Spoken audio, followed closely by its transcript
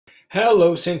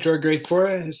Hello, St. George Grade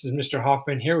 4. This is Mr.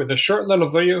 Hoffman here with a short little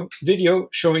video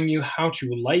showing you how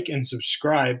to like and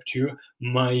subscribe to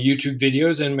my YouTube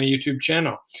videos and my YouTube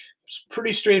channel. It's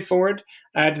pretty straightforward.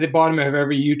 At the bottom of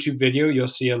every YouTube video, you'll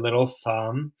see a little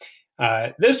thumb.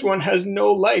 This one has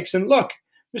no likes, and look,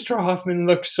 Mr. Hoffman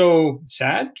looks so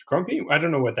sad, grumpy. I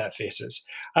don't know what that face is,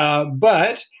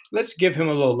 but let's give him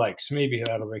a little likes. Maybe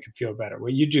that'll make him feel better.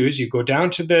 What you do is you go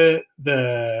down to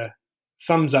the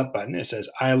thumbs up button. It says,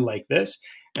 I like this.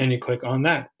 And you click on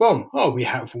that. Boom. Oh, we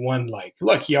have one like.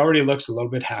 Look, he already looks a little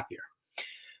bit happier.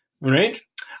 All right.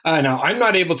 Now, I'm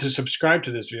not able to subscribe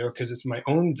to this video because it's my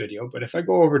own video. But if I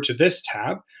go over to this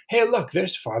tab, hey, look,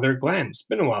 there's Father Glenn. It's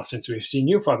been a while since we've seen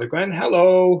you, Father Glenn.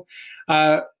 Hello.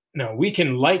 Now, we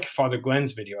can like Father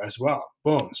Glenn's video as well.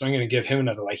 Boom. So I'm going to give him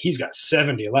another like. He's got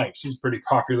 70 likes. He's a pretty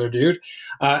popular dude.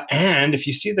 And if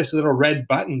you see this little red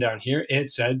button down here,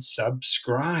 it said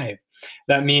subscribe.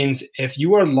 That means if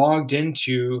you are logged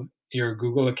into your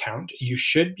Google account, you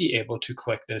should be able to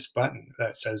click this button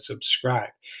that says subscribe.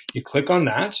 You click on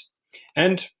that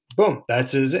and boom,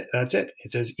 that's it. That's it.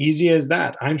 It's as easy as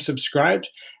that. I'm subscribed.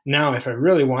 Now, if I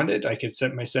really wanted, I could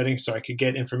set my settings so I could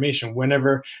get information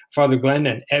whenever Father Glenn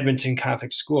and Edmonton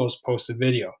Catholic Schools post a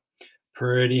video.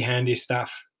 Pretty handy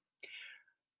stuff.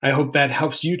 I hope that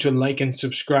helps you to like and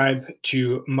subscribe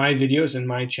to my videos and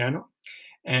my channel,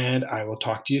 and I will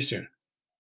talk to you soon.